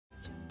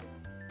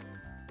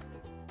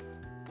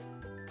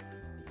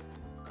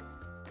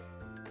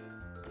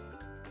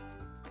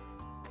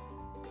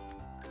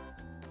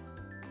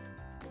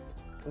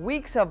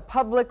Weeks of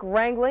public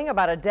wrangling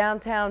about a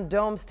downtown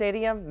Dome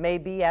stadium may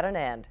be at an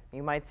end.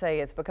 You might say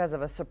it's because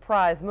of a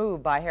surprise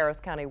move by Harris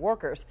County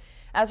workers.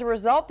 As a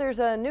result, there's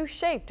a new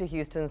shape to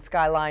Houston's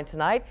skyline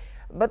tonight,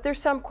 but there's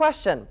some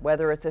question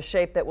whether it's a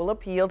shape that will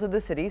appeal to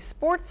the city's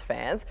sports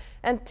fans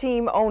and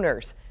team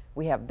owners.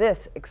 We have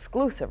this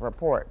exclusive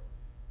report.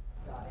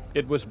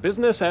 It was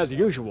business as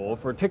usual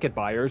for ticket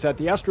buyers at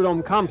the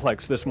Astrodome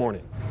complex this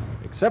morning,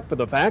 except for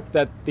the fact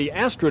that the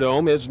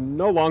Astrodome is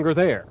no longer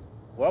there.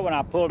 Well, when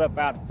I pulled up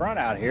out front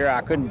out here,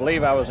 I couldn't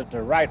believe I was at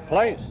the right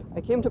place.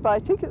 I came to buy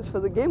tickets for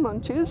the game on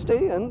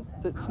Tuesday, and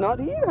it's not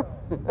here.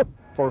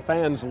 For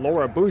fans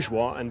Laura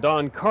Bourgeois and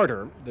Don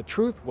Carter, the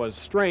truth was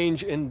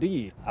strange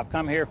indeed. I've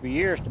come here for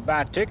years to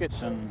buy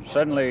tickets, and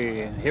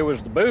suddenly here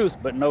was the booth,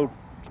 but no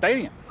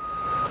stadium.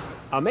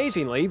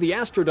 Amazingly, the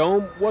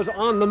Astrodome was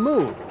on the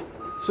move.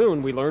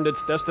 Soon we learned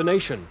its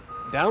destination,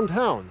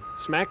 downtown,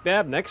 smack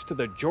dab next to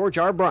the George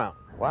R. Brown.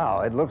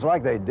 Wow, it looks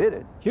like they did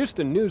it.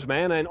 Houston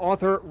newsman and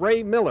author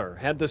Ray Miller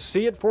had to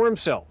see it for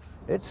himself.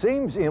 It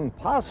seems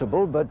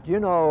impossible, but you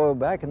know,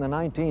 back in the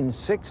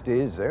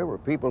 1960s, there were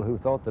people who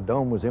thought the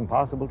dome was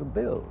impossible to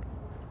build.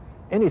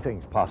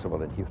 Anything's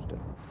possible in Houston.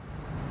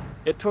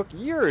 It took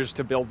years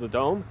to build the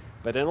dome,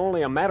 but in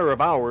only a matter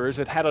of hours,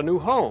 it had a new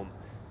home.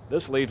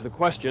 This leaves the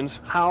questions,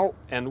 how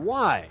and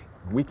why?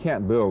 We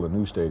can't build a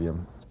new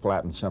stadium. It's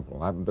flat and simple.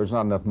 There's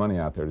not enough money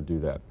out there to do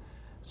that.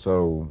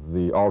 So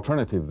the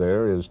alternative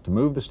there is to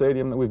move the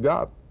stadium that we've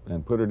got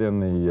and put it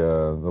in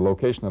the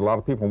location that a lot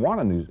of people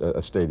want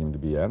a stadium to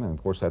be at, and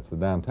of course that's the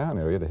downtown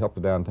area, to help the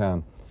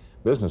downtown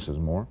businesses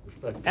more.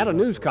 At a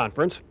news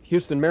conference,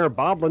 Houston Mayor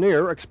Bob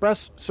Lanier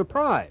expressed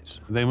surprise.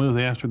 They moved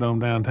the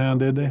Astrodome downtown,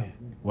 did they?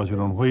 Was it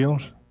on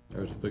wheels?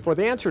 For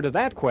the answer to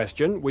that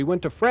question, we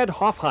went to Fred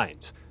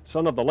Hoffheinz,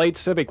 son of the late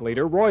civic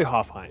leader Roy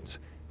Hoffheinz,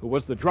 who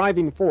was the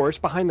driving force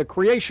behind the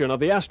creation of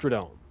the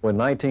Astrodome. In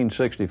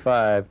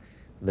 1965,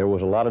 there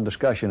was a lot of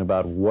discussion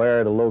about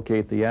where to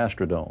locate the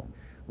Astrodome.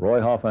 Roy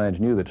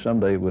Hoffheinz knew that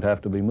someday it would have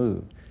to be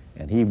moved,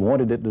 and he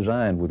wanted it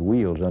designed with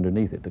wheels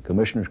underneath it. The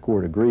Commissioners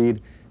Court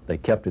agreed. They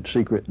kept it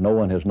secret. No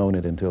one has known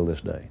it until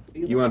this day.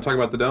 You want to talk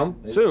about the dome?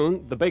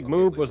 Soon, the big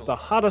move was the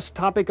hottest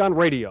topic on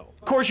radio.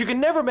 Of course, you can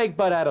never make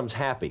Bud Adams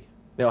happy.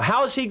 Now,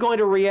 how is he going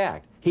to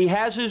react? He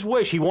has his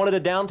wish. He wanted a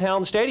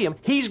downtown stadium.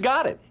 He's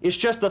got it. It's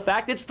just the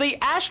fact it's the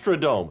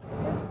Astrodome.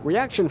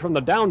 Reaction from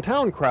the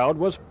downtown crowd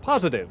was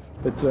positive.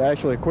 It's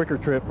actually a quicker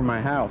trip from my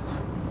house.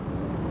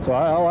 So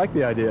I like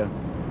the idea.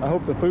 I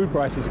hope the food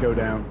prices go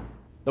down.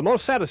 The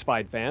most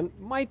satisfied fan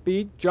might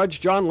be Judge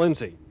John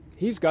Lindsay.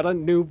 He's got a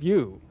new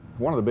view.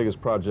 One of the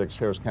biggest projects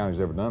Harris County's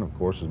ever done, of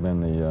course, has been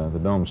the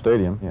Dome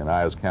Stadium. And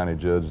I, as county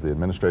judge, the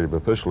administrative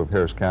official of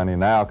Harris County,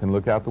 now can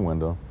look out the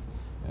window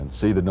and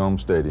see the Dome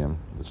Stadium,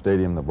 the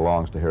stadium that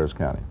belongs to Harris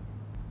County.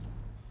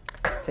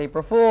 It's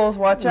April Fools,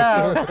 watch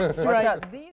out. That's Watch right. out.